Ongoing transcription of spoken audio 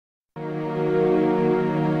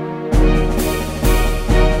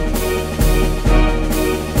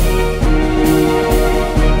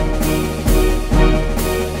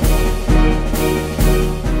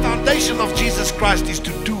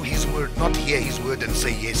His word and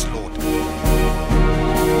say, yes, Lord.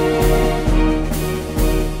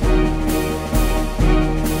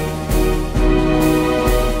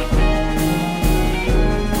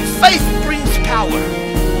 Faith brings power.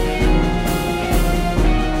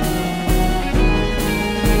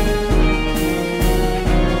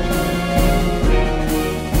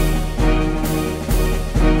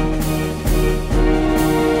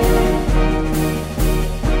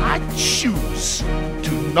 Choose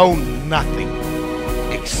to know nothing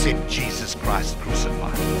except Jesus Christ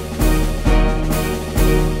crucified.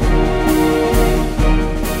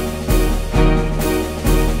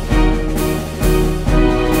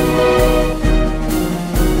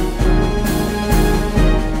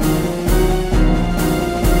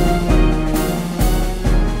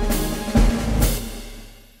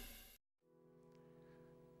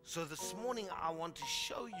 So this morning I want to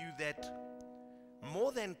show you that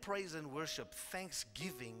more than praise and worship,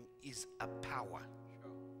 thanksgiving is a power.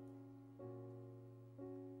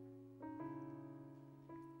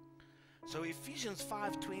 So Ephesians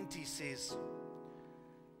 5:20 says,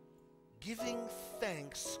 giving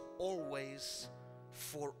thanks always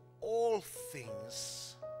for all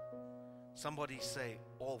things. Somebody say,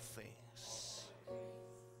 all things.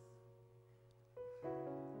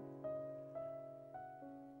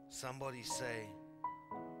 Somebody say,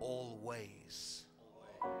 always.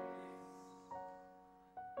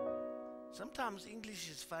 Sometimes English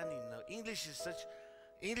is funny. No, English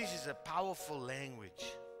is a powerful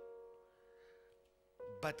language.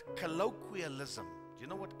 But colloquialism, do you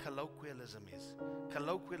know what colloquialism is?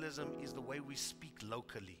 Colloquialism is the way we speak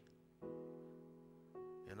locally.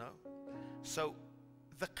 You know? So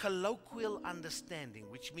the colloquial understanding,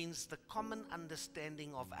 which means the common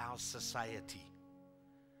understanding of our society.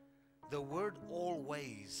 The word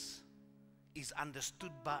always is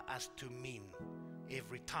understood by us to mean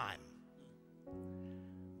every time.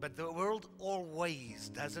 But the word always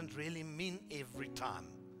doesn't really mean every time.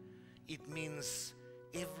 It means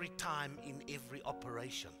every time in every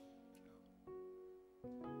operation.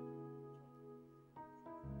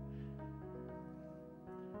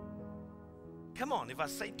 Come on, if I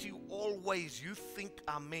say to you always, you think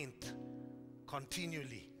I meant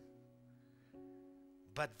continually.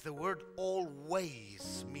 But the word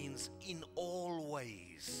always means in all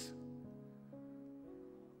ways.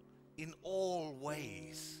 In all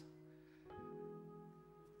ways.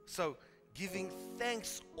 So, giving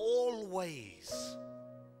thanks always.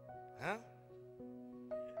 Huh?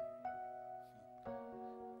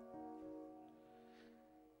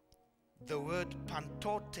 The word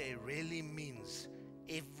pantote really means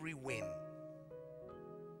every when.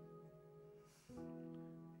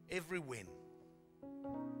 Every when.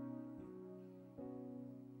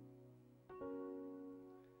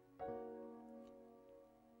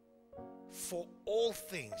 For all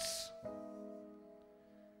things.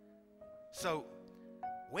 So,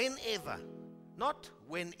 whenever, not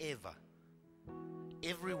whenever,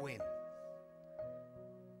 every when.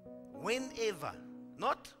 Whenever,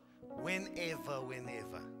 not whenever.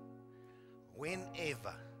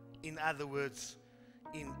 Whenever. In other words,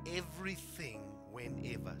 in everything,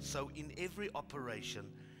 whenever. So, in every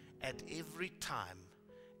operation, at every time,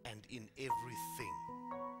 and in everything,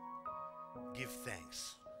 give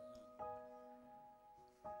thanks.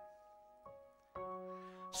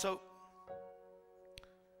 So,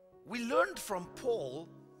 we learned from Paul,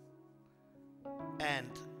 and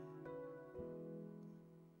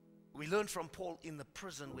we learned from Paul in the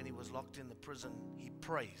prison. When he was locked in the prison, he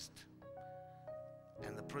praised,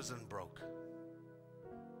 and the prison broke.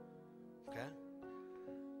 Okay?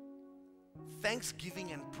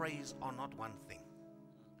 Thanksgiving and praise are not one thing.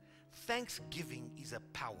 Thanksgiving is a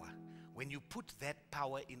power. When you put that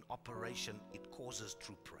power in operation, it causes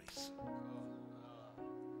true praise.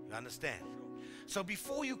 You understand? So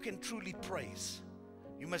before you can truly praise,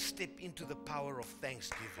 you must step into the power of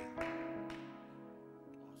thanksgiving.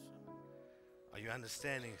 Are you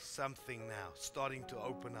understanding something now? Starting to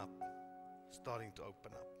open up. Starting to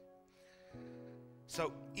open up.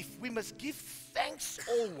 So if we must give thanks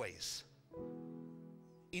always,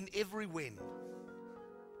 in every when.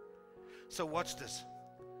 So watch this.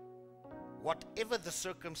 Whatever the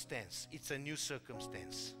circumstance, it's a new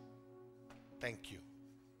circumstance. Thank you.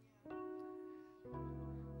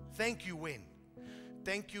 Thank you when?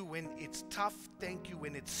 Thank you when it's tough. Thank you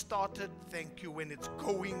when it's started. Thank you when it's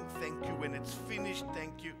going. Thank you when it's finished.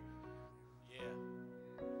 Thank you. Yeah.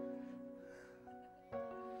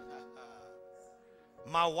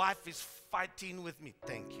 My wife is fighting with me.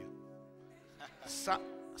 Thank you.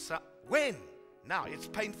 When? Now it's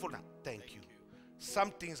painful now. Thank you.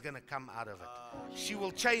 Something's going to come out of it. She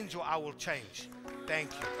will change or I will change.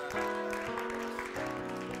 Thank you.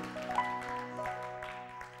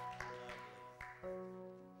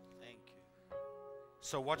 Thank you.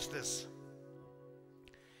 So watch this.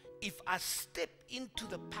 If I step into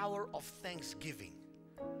the power of thanksgiving,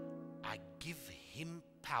 I give him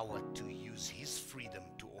power to use his freedom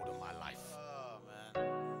to order my life. Oh,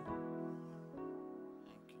 man.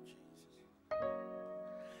 Thank you, Jesus.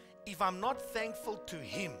 If I'm not thankful to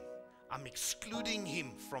him, I'm excluding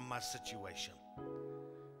him from my situation.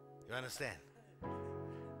 You understand?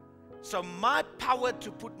 So my power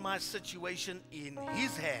to put my situation in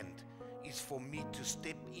his hand is for me to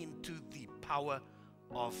step into the power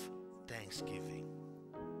of thanksgiving.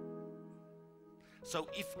 So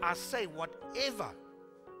if I say whatever,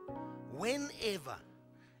 whenever,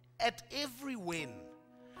 at every when,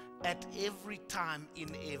 at every time,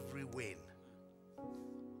 in every when,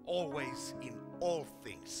 always in all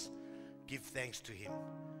things, give thanks to him.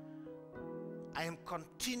 I am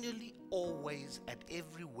continually, always, at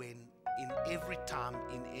every when, in every time,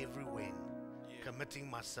 in every when, committing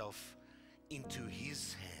myself into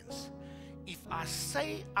his hands. If I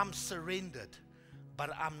say I'm surrendered, but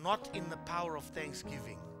I'm not in the power of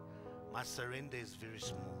thanksgiving, my surrender is very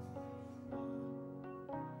small.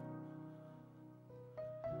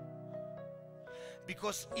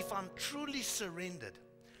 Because if I'm truly surrendered,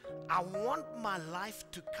 I want my life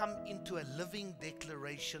to come into a living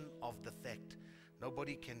declaration of the fact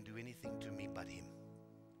nobody can do anything to me but him.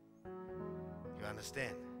 You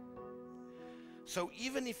understand? So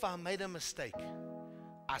even if I made a mistake,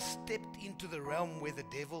 I stepped into the realm where the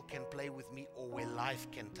devil can play with me or where life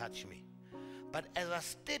can touch me. But as I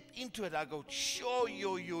step into it, I go, sure,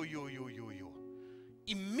 yo.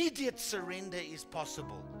 Immediate surrender is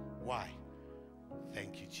possible. Why?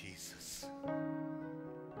 Thank you, Jesus.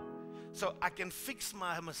 So I can fix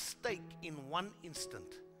my mistake in one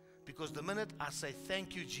instant. Because the minute I say,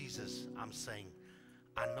 thank you, Jesus, I'm saying,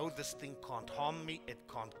 I know this thing can't harm me, it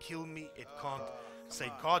can't kill me, it can't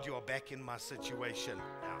say, God, you are back in my situation.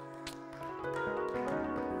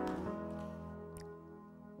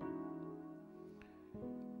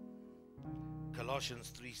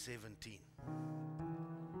 Colossians 3:17.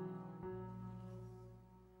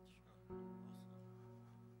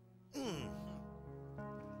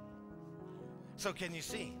 So can you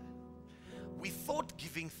see? We thought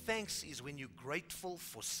giving thanks is when you're grateful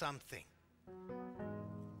for something.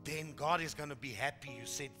 Then God is going to be happy you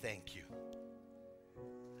said thank you.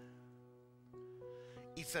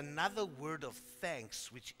 It's another word of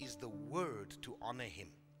thanks, which is the word to honor him.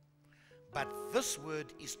 But this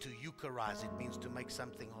word is to eucharize. It means to make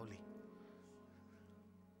something holy.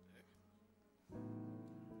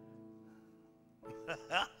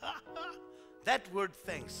 That word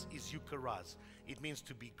thanks is eucharize. It means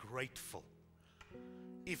to be grateful.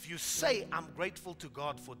 If you say, I'm grateful to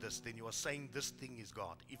God for this, then you are saying this thing is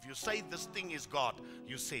God. If you say this thing is God,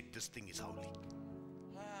 you said this thing is holy.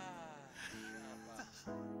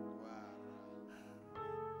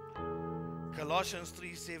 Colossians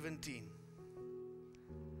 3:17.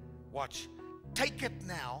 Watch. Take it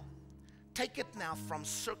now from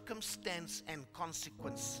circumstance and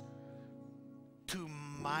consequence to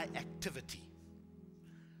my activity.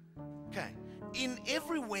 Okay. In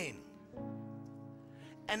every when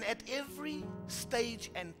and at every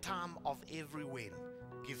stage and time of every when,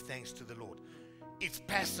 give thanks to the Lord. It's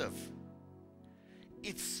passive.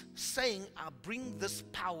 It's saying, I bring this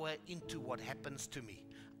power into what happens to me.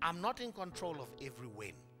 I'm not in control of every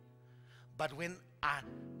when. But when I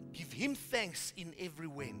give him thanks in every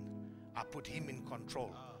when, I put him in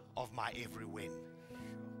control of my every when.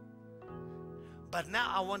 But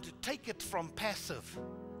now I want to take it from passive.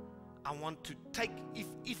 I want to take,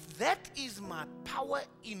 if that is my power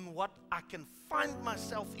in what I can find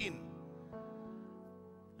myself in,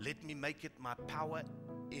 let me make it my power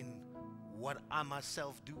in what I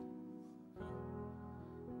myself do.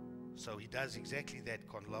 So he does exactly that,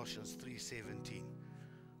 Colossians 3:17.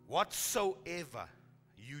 Whatsoever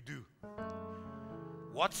you do.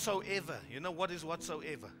 Whatsoever. You know what is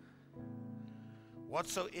whatsoever?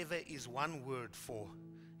 Whatsoever is one word for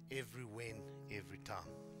every when, every time.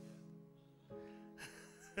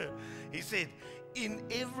 He said, in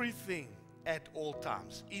everything at all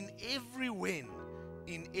times, in every when,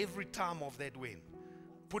 in every time of that when.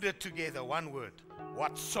 Put it together, one word.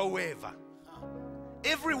 Whatsoever.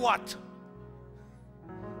 Every what?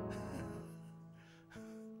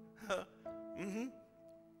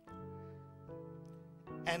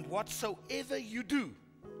 And whatsoever you do,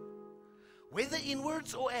 whether in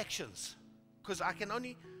words or actions, because I can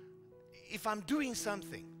only, if I'm doing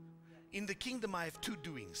something, In the kingdom, I have two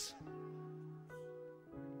doings.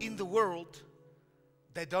 In the world,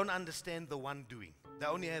 they don't understand the one doing. They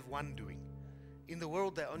only have one doing. In the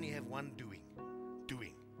world, they only have one doing.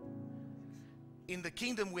 Doing. In the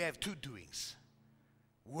kingdom, we have two doings.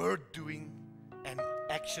 Word doing and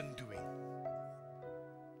action doing.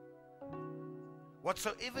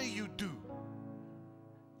 Whatsoever you do,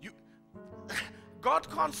 God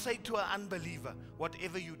can't say to an unbeliever,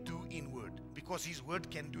 whatever you do in word, because his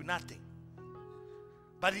word can do nothing.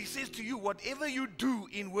 But he says to you, whatever you do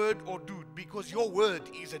in word or do, because your word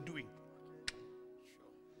is a doing.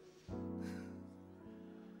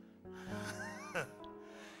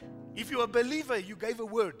 If you're a believer, you gave a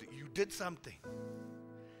word, you did something.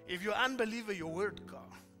 If you're an unbeliever, your word can't.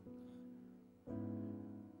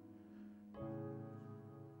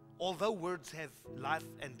 Although words have life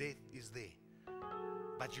and death is there,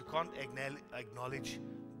 but you can't acknowledge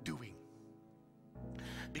doing.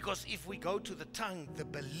 Because if we go to the tongue, the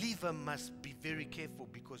believer must be very careful,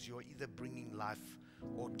 because you're either bringing life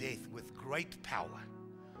or death with great power.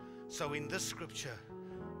 So in this scripture,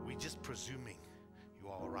 we're just presuming you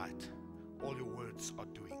are all right. All your words are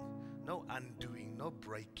doing. No undoing, no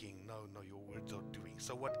breaking, no, your words are doing.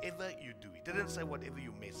 So whatever you do, it didn't say whatever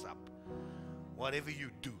you mess up. Whatever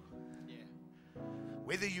you do.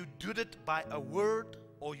 Whether you did it by a word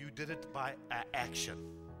or you did it by an action.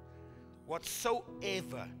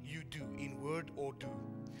 Whatsoever you do in word or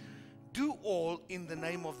do all in the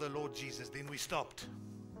name of the Lord Jesus. Then we stopped.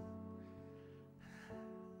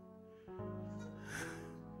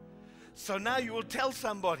 So now you will tell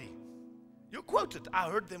somebody. You quote it. I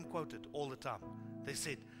heard them quote it all the time. They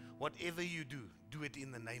said, whatever you do, do it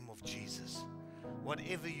in the name of Jesus.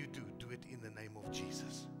 Whatever you do, do it in the name of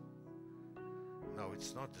Jesus. No,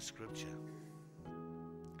 it's not the scripture.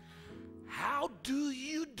 How do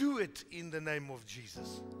you do it in the name of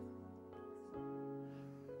Jesus?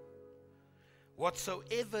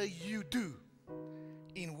 Whatsoever you do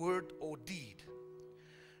in word or deed,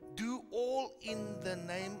 do all in the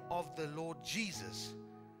name of the Lord Jesus,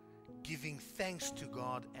 giving thanks to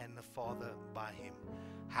God and the Father by him.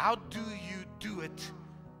 How do you do it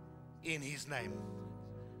in his name?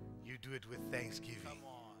 You do it with thanksgiving. Come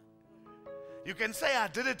on. You can say, I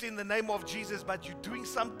did it in the name of Jesus, but you're doing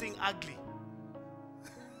something ugly.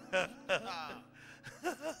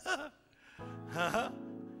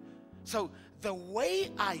 So the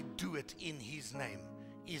way I do it in his name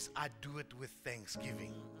is I do it with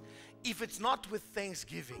thanksgiving. If it's not with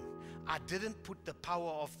thanksgiving, I didn't put the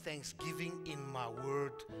power of thanksgiving in my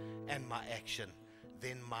word and my action,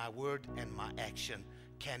 then my word and my action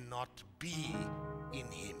cannot be in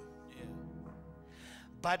him.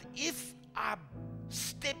 But if I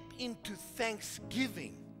step into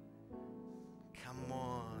thanksgiving, come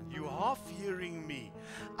on, you're half hearing me.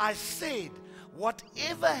 I said,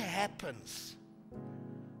 whatever happens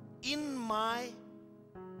in my,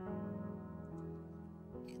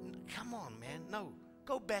 come on, man, no,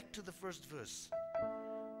 go back to the first verse.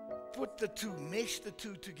 Put the two, mesh the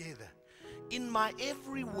two together. In my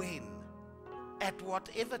every when, at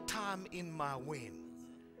whatever time in my when,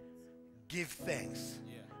 give thanks.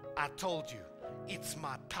 I told you, it's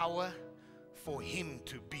my power for him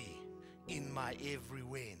to be in my every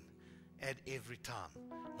when, at every time.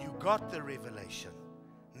 You got the revelation.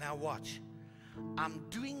 Now watch. I'm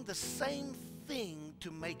doing the same thing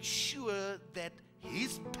to make sure that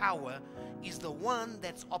his power is the one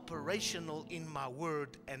that's operational in my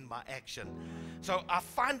word and my action. So I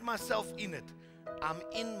find myself in it. I'm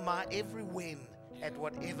in my every when, at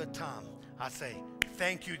whatever time. I say,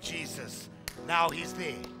 thank you, Jesus. Now he's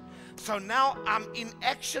there. So now I'm in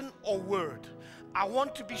action or word. I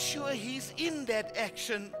want to be sure he's in that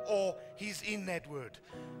action or he's in that word.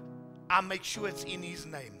 I make sure it's in his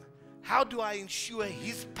name. How do I ensure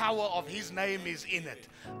his power of his name is in it?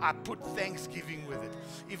 I put thanksgiving with it.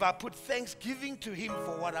 If I put thanksgiving to him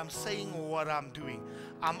for what I'm saying or what I'm doing,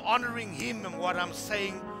 I'm honoring him and what I'm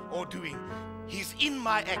saying or doing. He's in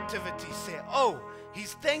my activity. Say, oh,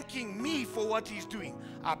 he's thanking me for what he's doing.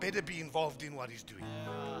 I better be involved in what he's doing.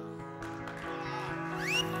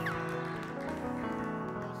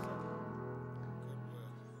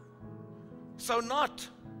 So not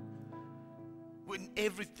when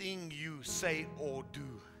everything you say or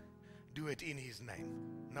do it in his name.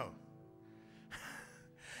 No.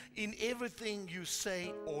 In everything you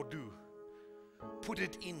say or do, put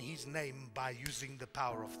it in his name by using the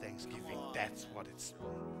power of thanksgiving. That's what it's.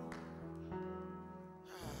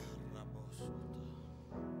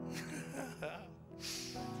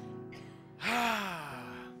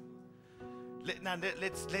 Now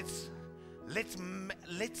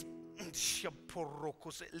let's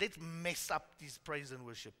Let's mess up these praise and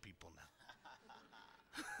worship people now.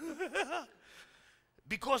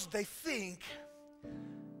 Because they think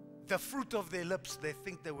the fruit of their lips, they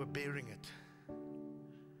think they were bearing it.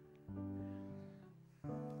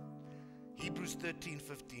 Hebrews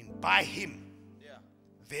 13:15. By him,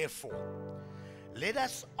 therefore, let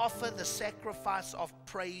us offer the sacrifice of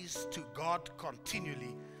praise to God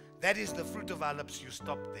continually. That is the fruit of our lips. You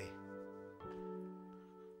stop there.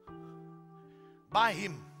 By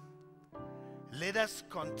him, let us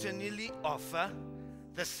continually offer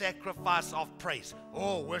the sacrifice of praise.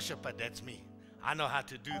 Oh, worshiper, that's me. I know how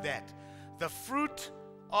to do that. The fruit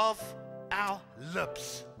of our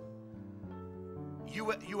lips.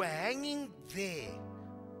 You were hanging there.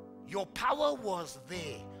 Your power was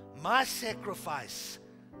there. My sacrifice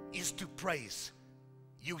is to praise.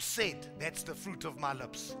 You said that's the fruit of my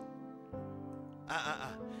lips.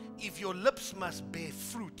 If your lips must bear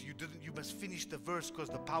fruit, you must finish the verse, because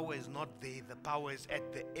the power is not there. The power is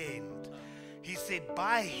at the end. He said,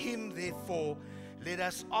 by him, therefore, let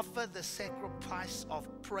us offer the sacrifice of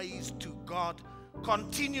praise to God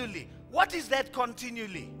continually. What is that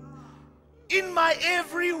continually? In my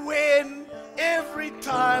every when, every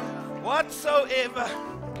time, whatsoever.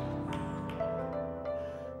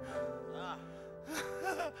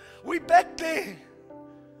 We back there.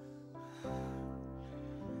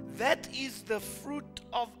 That is the fruit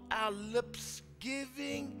of our lips,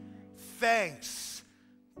 giving thanks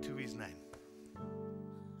to his name.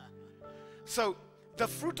 So the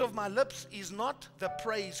fruit of my lips is not the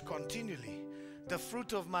praise continually. The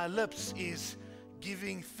fruit of my lips is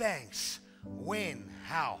giving thanks. When?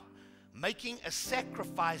 How? Making a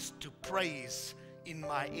sacrifice to praise in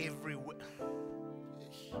my every way.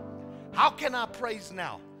 How can I praise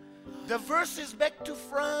now? The verse is back to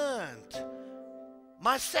front.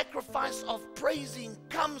 My sacrifice of praising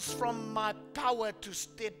comes from my power to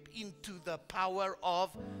step into the power of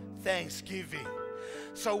thanksgiving.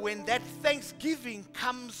 So when that thanksgiving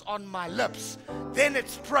comes on my lips, then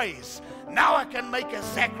it's praise. Now I can make a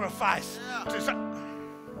sacrifice.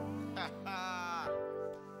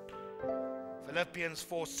 Philippians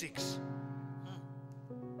 4:6.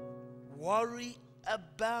 Worry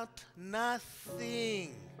about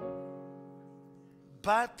nothing,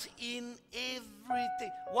 but in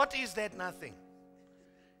everything. What is that nothing?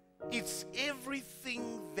 It's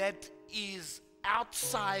everything that is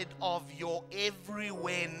outside of your every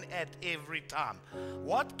when at every time.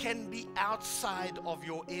 What can be outside of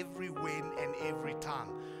your every when and every time?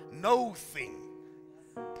 No thing.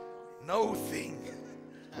 No thing.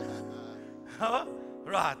 Huh?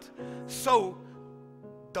 Right. So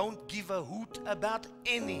don't give a hoot about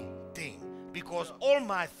anything, because all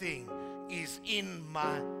my thing is in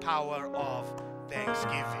my power of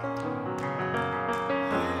thanksgiving.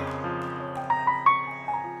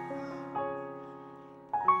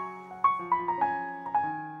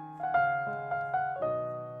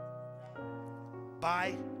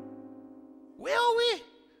 By, where are we?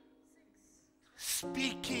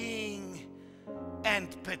 Speaking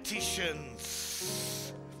and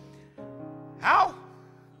petitions. How?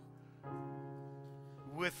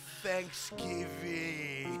 With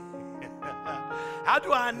thanksgiving. How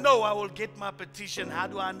do I know I will get my petition? How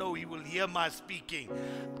do I know he will hear my speaking?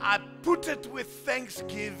 I put it with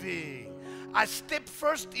thanksgiving. I step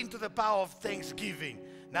first into the power of thanksgiving.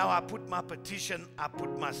 Now I put my petition, I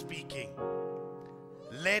put my speaking.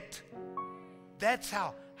 That's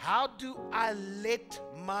how. How do I let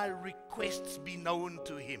my requests be known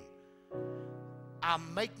to him? I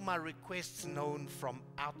make my requests known from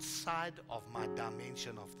outside of my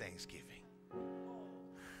dimension of thanksgiving.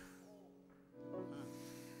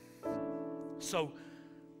 So,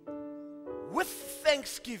 with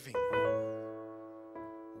thanksgiving,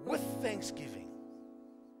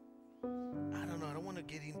 I don't know, I don't want to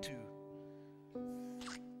get into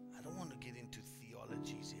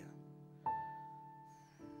theologies here.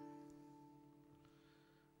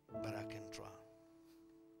 But I can try.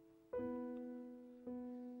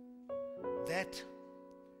 That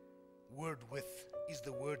word with is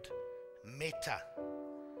the word meta.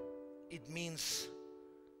 It means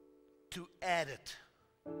to add it.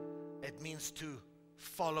 It means to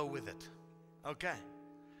follow with it. Okay?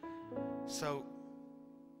 So,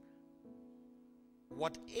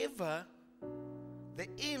 whatever the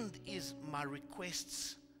end is, my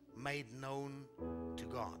requests made known to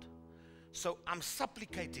God. So I'm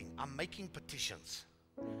supplicating, I'm making petitions,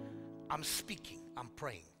 I'm speaking, I'm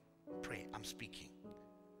praying, I'm speaking.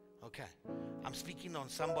 Okay, I'm speaking on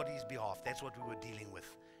somebody's behalf. That's what we were dealing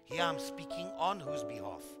with. Here I'm speaking on whose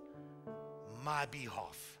behalf? My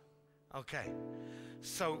behalf. Okay,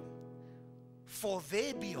 so for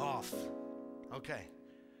their behalf, okay,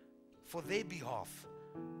 for their behalf,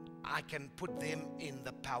 I can put them in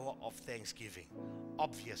the power of thanksgiving.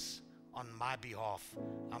 Obvious, on my behalf,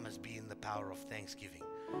 I must be in the power of thanksgiving.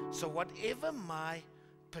 So whatever my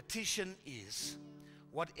petition is,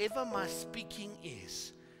 whatever my speaking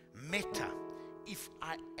is, meta, if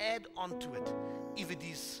I add onto it, if it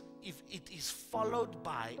is followed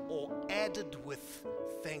by or added with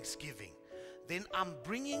thanksgiving, then I'm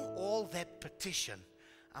bringing all that petition,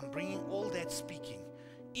 I'm bringing all that speaking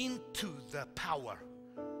into the power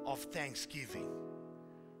of thanksgiving.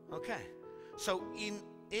 Okay, so in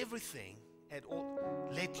everything at all,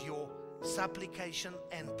 let your supplication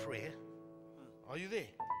and prayer, are you there?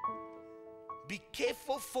 Be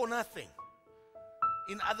careful for nothing.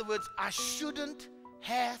 In other words, I shouldn't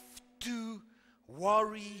have to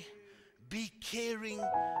worry, be caring,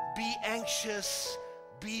 be anxious,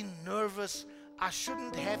 be nervous. I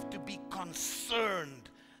shouldn't have to be concerned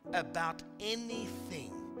about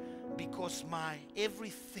anything, because my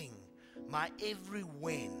everything, my every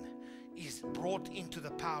when is brought into the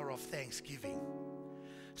power of thanksgiving.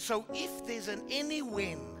 So if there's an any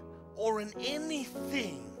when or an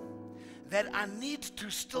anything that I need to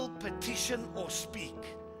still petition or speak,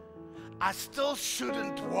 I still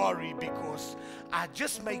shouldn't worry, because I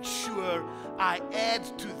just make sure I add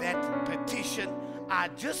to that petition. I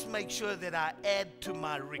just make sure that I add to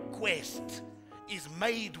my request is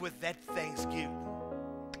made with that thanksgiving.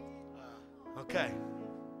 Okay.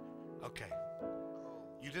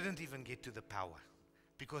 You didn't even get to the power,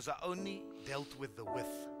 because I only dealt with the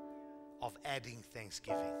width of adding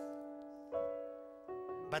thanksgiving.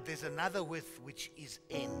 But there's another width, which is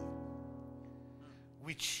N,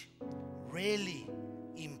 which really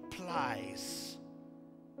implies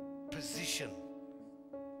position.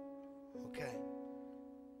 Okay.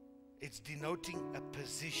 It's denoting a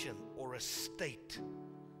position or a state.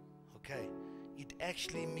 Okay. It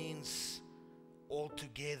actually means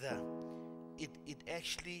altogether, it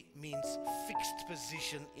actually means fixed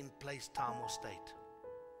position in place, time, or state.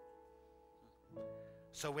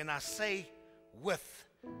 So when I say with,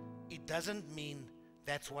 it doesn't mean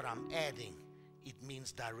that's what I'm adding. It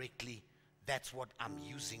means directly that's what I'm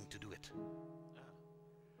using to do it.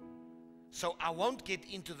 So I won't get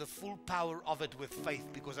into the full power of it with faith,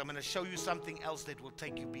 because I'm going to show you something else that will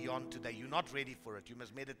take you beyond today. You're not ready for it. You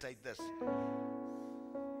must meditate this.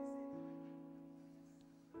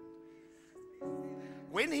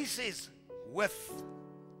 When he says with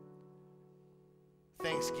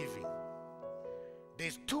thanksgiving,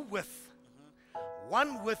 there's two with.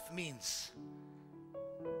 One with means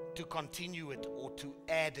to continue it or to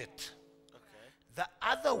add it. Okay. The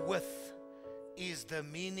other with is the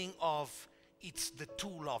meaning of it's the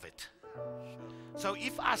tool of it. Sure. So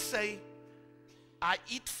if I say I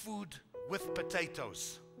eat food with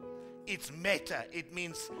potatoes, it's meta. It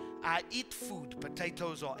means I eat food,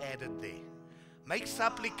 potatoes are added there. Make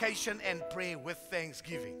supplication and prayer with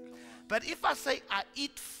thanksgiving. But if I say I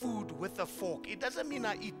eat food with a fork, it doesn't mean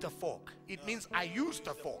I eat the fork. It means I use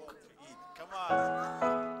the fork. Come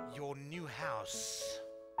on. Your new house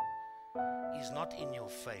is not in your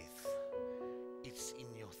faith. It's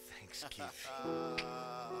in your thanksgiving.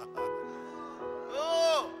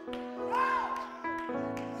 Oh!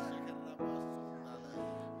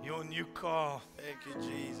 Your new car. Thank you,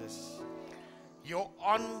 Jesus. Your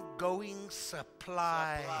ongoing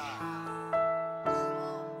supply.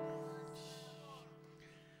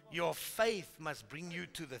 Your faith must bring you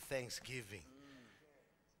to the thanksgiving.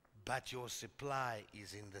 But your supply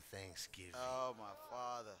is in the thanksgiving. Oh, my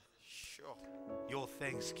Father. Sure. Your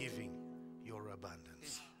thanksgiving, your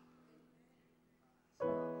abundance.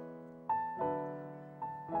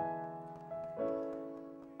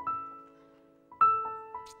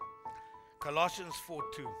 Colossians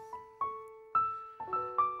 4:2.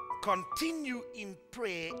 Continue in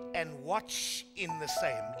prayer and watch in the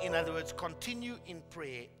same. In other words, continue in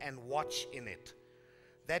prayer and watch in it.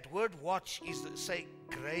 That word watch is, say,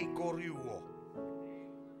 Gregorio.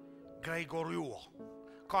 Gregorio.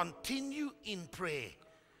 Continue in prayer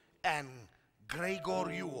and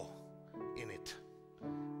Gregorio in it.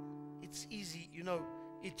 It's easy,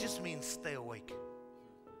 it just means stay awake.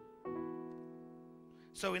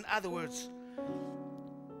 So in other words,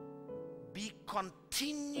 be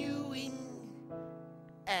continuing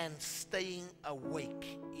and staying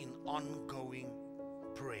awake in ongoing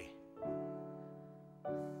prayer.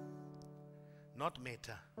 Not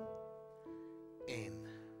meta. In.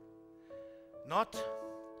 Not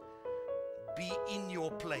be in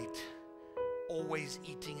your plate, always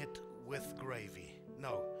eating it with gravy.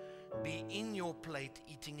 No. Be in your plate,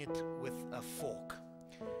 eating it with a fork.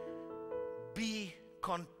 be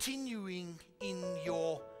continuing in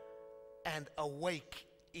your and awake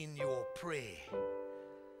in your prayer,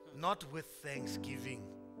 not with thanksgiving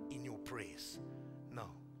in your prayers. No.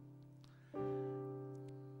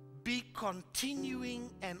 Be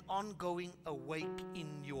continuing and ongoing awake in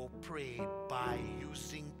your prayer by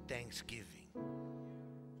using thanksgiving.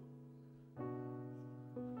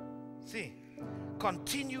 See,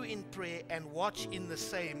 continue in prayer and watch in the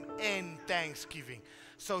same and thanksgiving.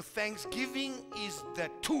 So thanksgiving is the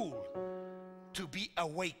tool to be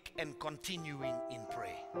awake and continuing in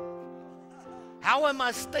prayer. How am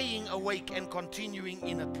I staying awake and continuing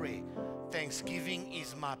in a prayer? Thanksgiving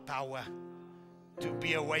is my power to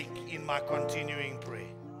be awake in my continuing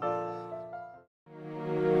prayer.